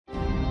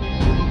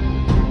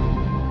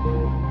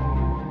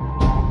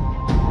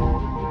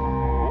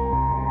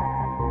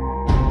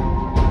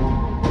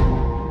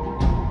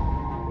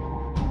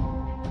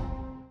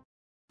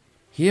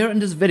Here in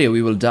this video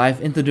we will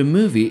dive into the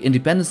movie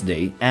Independence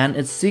Day and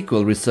its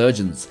sequel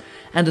Resurgence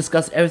and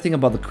discuss everything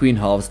about the Queen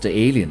Harvester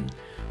alien.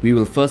 We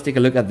will first take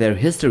a look at their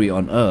history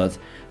on Earth,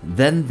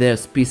 then their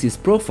species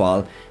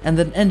profile, and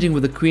then ending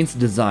with the Queen's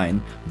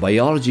design,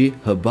 biology,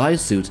 her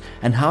biosuit,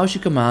 and how she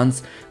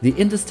commands the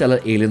interstellar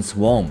alien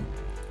swarm.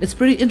 It's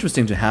pretty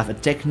interesting to have a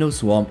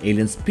techno-swarm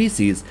alien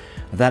species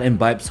that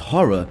imbibes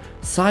horror,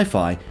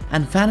 sci-fi,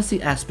 and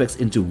fantasy aspects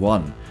into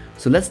one.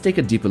 So let's take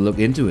a deeper look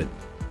into it.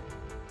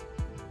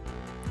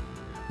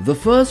 The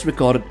first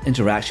recorded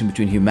interaction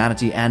between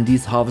humanity and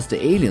these harvester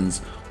aliens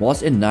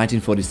was in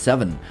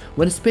 1947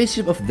 when a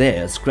spaceship of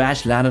theirs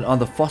crash-landed on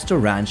the Foster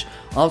Ranch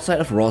outside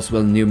of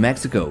Roswell, New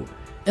Mexico.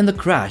 In the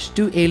crash,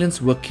 2 aliens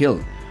were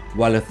killed,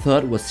 while a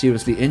third was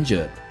seriously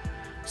injured.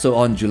 So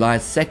on July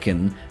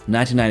 2nd,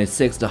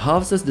 1996, the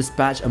harvesters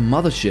dispatched a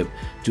mothership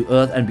to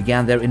Earth and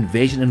began their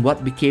invasion in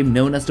what became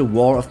known as the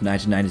War of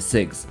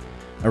 1996.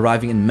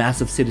 Arriving in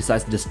massive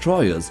city-sized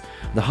destroyers,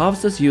 the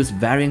harvesters used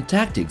varying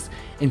tactics,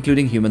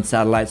 including human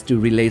satellites, to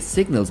relay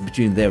signals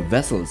between their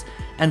vessels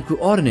and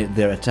coordinate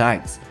their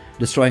attacks,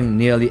 destroying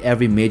nearly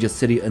every major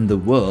city in the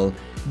world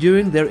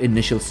during their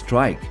initial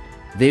strike.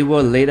 They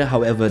were later,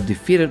 however,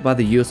 defeated by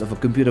the use of a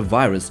computer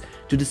virus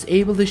to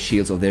disable the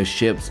shields of their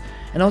ships,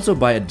 and also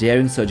by a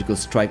daring surgical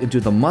strike into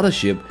the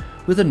mothership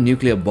with a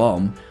nuclear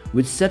bomb,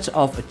 which sets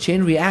off a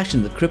chain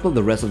reaction that crippled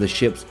the rest of the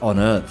ships on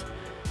Earth.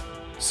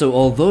 So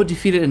although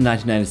defeated in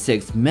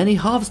 1996, many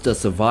harvesters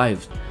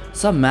survived.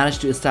 Some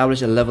managed to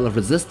establish a level of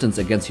resistance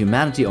against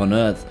humanity on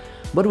Earth,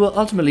 but were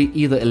ultimately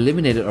either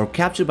eliminated or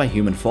captured by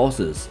human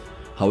forces.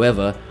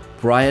 However,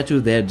 prior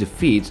to their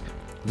defeat,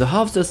 the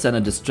harvesters sent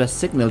a distress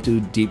signal to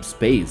deep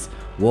space,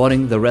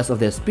 warning the rest of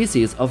their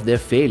species of their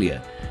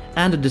failure,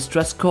 and a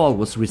distress call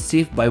was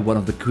received by one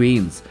of the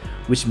queens,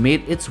 which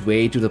made its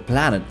way to the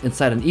planet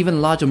inside an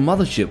even larger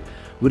mothership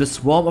with a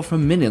swarm of her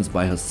minions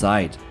by her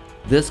side.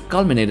 This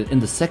culminated in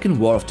the Second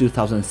War of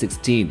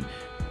 2016,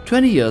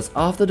 20 years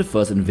after the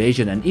first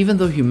invasion, and even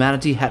though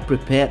humanity had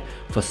prepared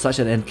for such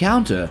an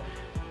encounter,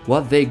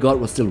 what they got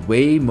was still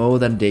way more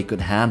than they could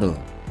handle.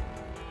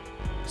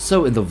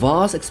 So in the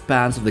vast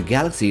expanse of the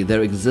galaxy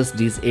there exist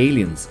these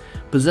aliens,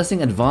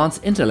 possessing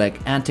advanced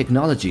intellect and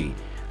technology.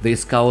 They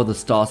scour the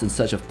stars in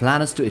search of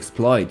planets to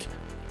exploit.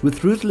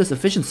 With ruthless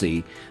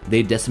efficiency,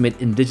 they decimate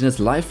indigenous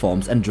life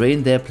forms and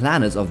drain their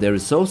planets of their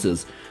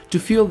resources to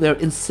fuel their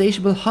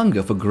insatiable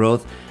hunger for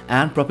growth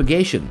and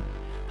propagation.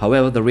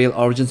 However, the real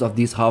origins of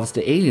these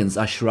harvester aliens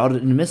are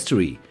shrouded in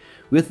mystery,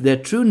 with their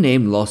true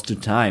name lost to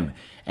time,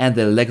 and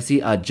their legacy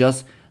are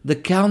just the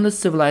countless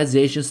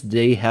civilizations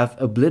they have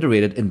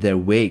obliterated in their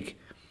wake.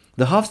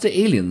 The harvester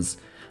aliens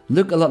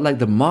look a lot like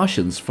the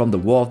Martians from the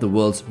War of the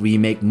Worlds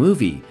remake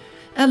movie,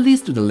 at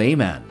least to the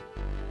layman.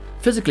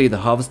 Physically, the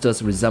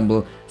harvesters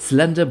resemble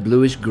slender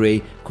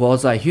bluish-grey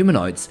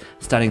quasi-humanoids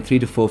standing 3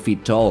 to 4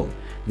 feet tall.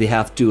 They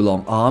have 2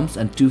 long arms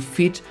and 2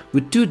 feet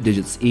with 2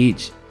 digits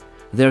each.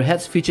 Their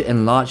heads feature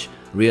enlarged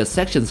rear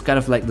sections kind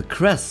of like the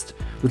crest,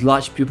 with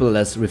large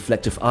pupilless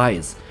reflective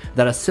eyes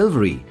that are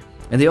silvery,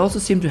 and they also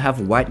seem to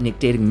have white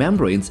nictitating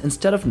membranes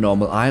instead of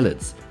normal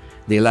eyelids.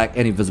 They lack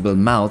any visible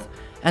mouth,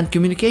 and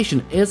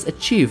communication is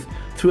achieved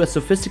through a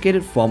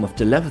sophisticated form of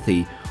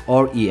telepathy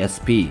or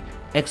ESP,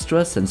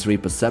 extrasensory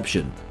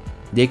perception.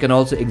 They can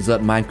also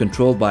exert mind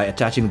control by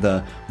attaching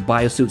the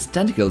biosuit's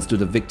tentacles to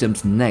the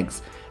victims'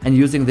 necks and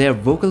using their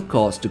vocal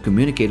cords to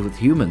communicate with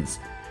humans.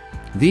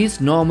 These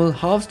normal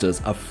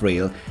harvesters are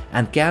frail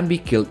and can be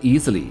killed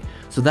easily,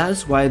 so that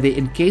is why they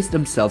encase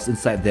themselves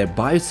inside their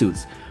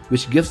biosuits,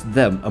 which gives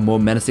them a more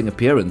menacing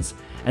appearance,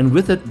 and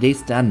with it they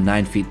stand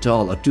 9 feet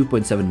tall or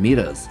 2.7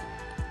 meters.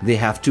 They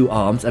have 2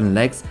 arms and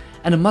legs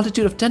and a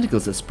multitude of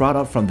tentacles that sprout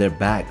out from their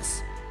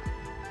backs.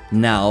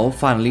 Now,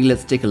 finally,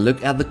 let's take a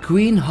look at the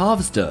Queen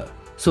Harvester.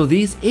 So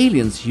these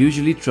aliens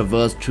usually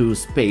traverse through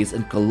space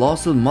in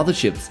colossal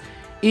motherships,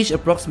 each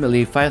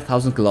approximately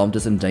 5,000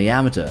 kilometers in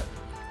diameter.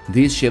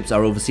 These ships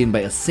are overseen by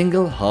a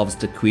single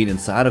harvester queen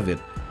inside of it,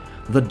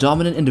 the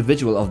dominant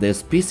individual of their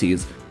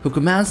species who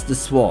commands the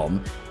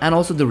swarm, and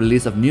also the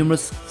release of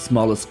numerous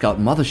smaller scout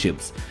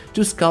motherships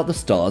to scout the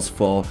stars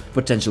for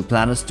potential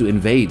planets to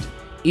invade,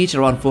 each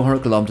around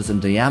 400 kilometers in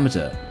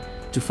diameter,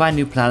 to find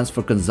new planets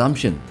for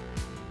consumption.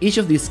 Each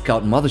of these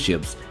scout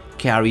motherships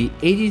carry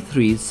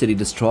 83 city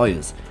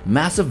destroyers,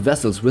 massive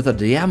vessels with a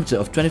diameter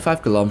of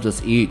 25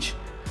 kilometers each.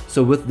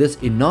 So with this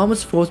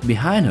enormous force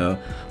behind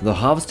her, the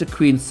Harvester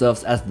Queen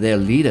serves as their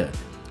leader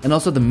and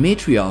also the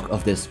matriarch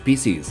of their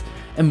species,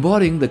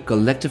 embodying the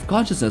collective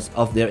consciousness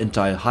of their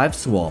entire hive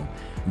swarm,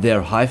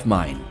 their hive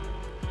mind.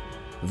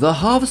 The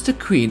Harvester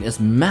Queen is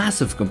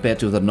massive compared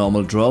to the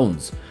normal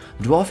drones,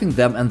 dwarfing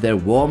them and their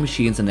war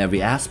machines in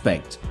every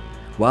aspect.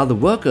 While the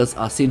workers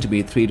are seen to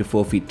be 3 to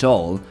 4 feet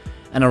tall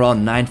and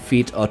around 9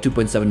 feet or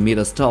 2.7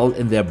 meters tall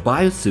in their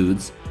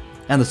biosuits,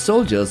 and the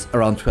soldiers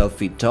around 12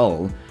 feet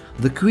tall,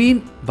 the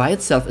Queen by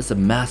itself is a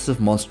massive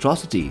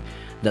monstrosity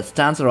that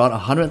stands around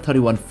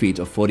 131 feet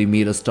or 40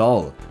 meters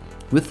tall,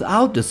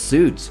 without the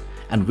suits,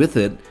 and with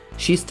it,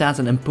 she stands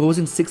an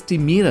imposing 60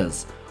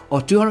 meters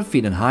or 200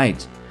 feet in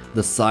height,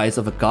 the size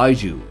of a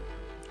kaiju.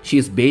 She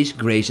is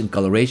beige-grayish in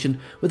coloration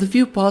with a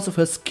few parts of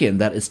her skin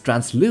that is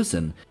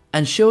translucent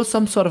and shows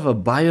some sort of a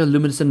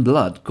bioluminescent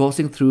blood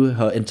coursing through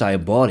her entire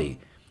body.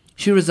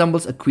 She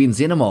resembles a queen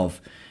xenomorph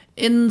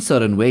in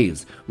certain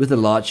ways, with a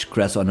large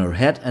crest on her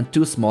head and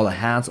 2 smaller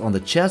hands on the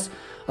chest,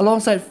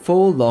 alongside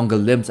 4 longer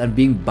limbs and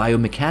being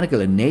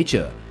biomechanical in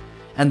nature.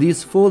 And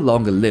these 4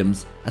 longer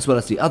limbs, as well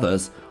as the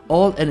others,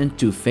 all end in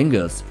 2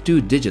 fingers,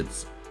 2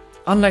 digits.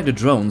 Unlike the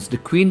drones, the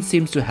queen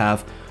seems to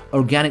have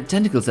organic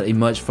tentacles that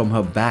emerge from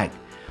her back,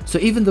 so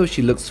even though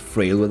she looks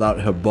frail without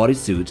her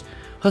bodysuit,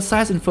 her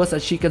size infers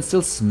that she can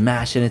still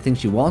smash anything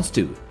she wants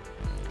to.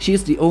 She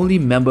is the only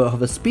member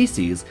of a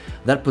species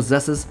that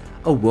possesses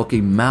a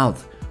working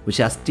mouth, which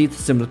has teeth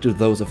similar to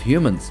those of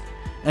humans,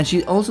 and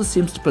she also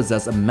seems to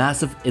possess a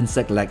massive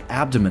insect-like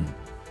abdomen.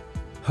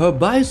 Her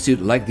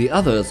biosuit, like the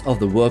others of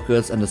the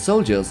workers and the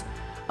soldiers,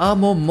 are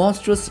more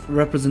monstrous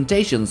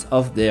representations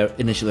of their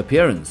initial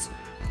appearance.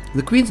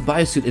 The queen's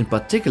biosuit in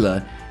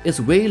particular is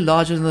way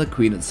larger than the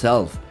queen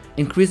itself,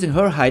 increasing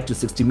her height to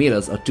 60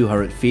 meters or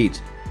 200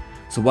 feet.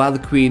 So while the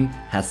queen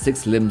has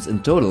 6 limbs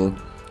in total,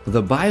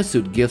 the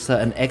biosuit gives her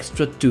an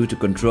extra 2 to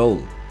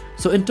control.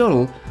 So in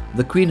total,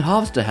 the queen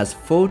harvester has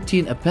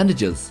 14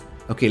 appendages.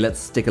 Okay,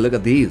 let's take a look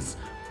at these.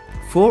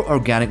 4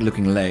 organic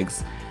looking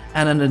legs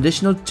and an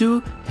additional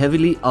 2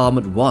 heavily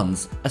armored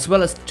ones, as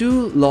well as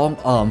 2 long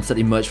arms that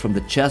emerge from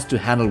the chest to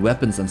handle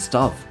weapons and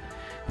stuff.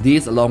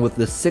 These, along with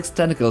the 6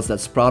 tentacles that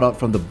sprout out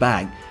from the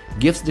back,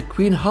 gives the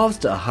queen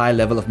harvester a high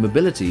level of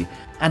mobility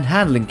and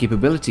handling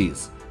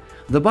capabilities.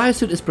 The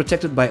biosuit is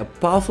protected by a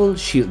powerful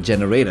shield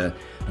generator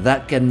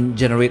that can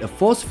generate a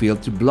force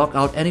field to block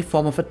out any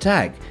form of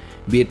attack,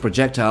 be it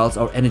projectiles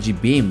or energy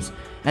beams,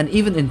 and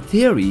even in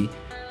theory,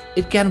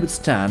 it can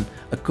withstand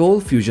a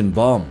cold fusion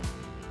bomb.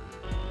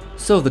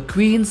 So the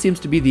queen seems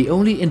to be the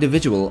only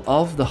individual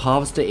of the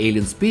harvester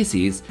alien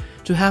species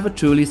to have a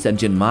truly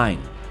sentient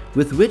mind,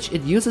 with which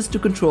it uses to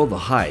control the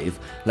hive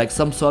like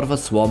some sort of a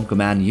swarm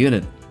command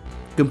unit.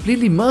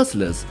 Completely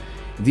merciless,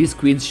 these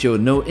queens show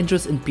no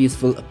interest in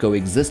peaceful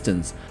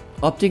coexistence,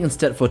 opting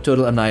instead for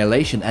total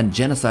annihilation and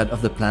genocide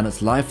of the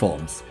planet's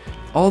lifeforms.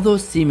 Although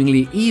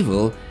seemingly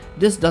evil,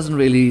 this doesn't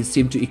really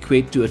seem to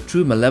equate to a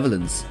true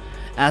malevolence,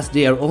 as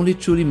they are only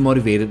truly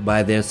motivated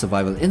by their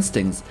survival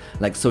instincts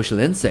like social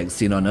insects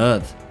seen on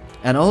Earth.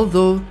 And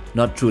although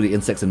not truly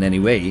insects in any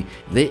way,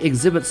 they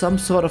exhibit some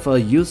sort of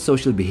a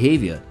eusocial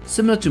behavior,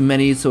 similar to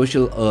many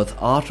social Earth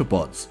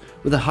arthropods,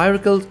 with a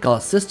hierarchical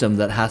caste system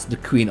that has the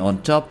queen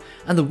on top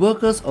and the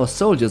workers or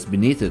soldiers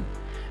beneath it,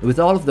 with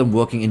all of them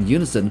working in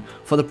unison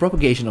for the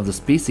propagation of the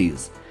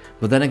species.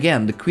 But then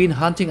again, the queen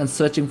hunting and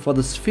searching for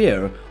the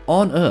sphere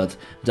on Earth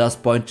does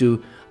point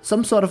to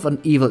some sort of an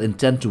evil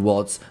intent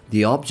towards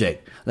the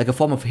object, like a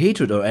form of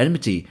hatred or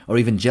enmity or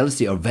even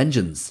jealousy or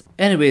vengeance.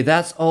 Anyway,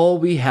 that's all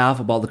we have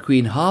about the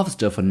queen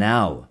harvester for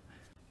now.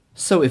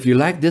 So if you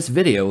like this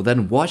video,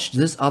 then watch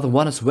this other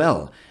one as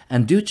well,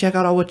 and do check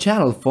out our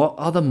channel for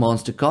other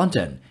monster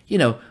content,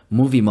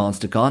 movie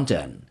monster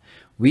content.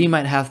 We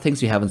might have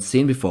things you haven't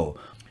seen before,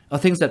 or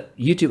things that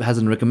YouTube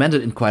hasn't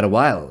recommended in quite a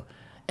while.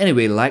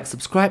 Anyway, like,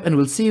 subscribe, and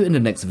we'll see you in the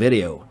next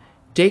video.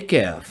 Take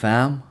care,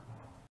 fam.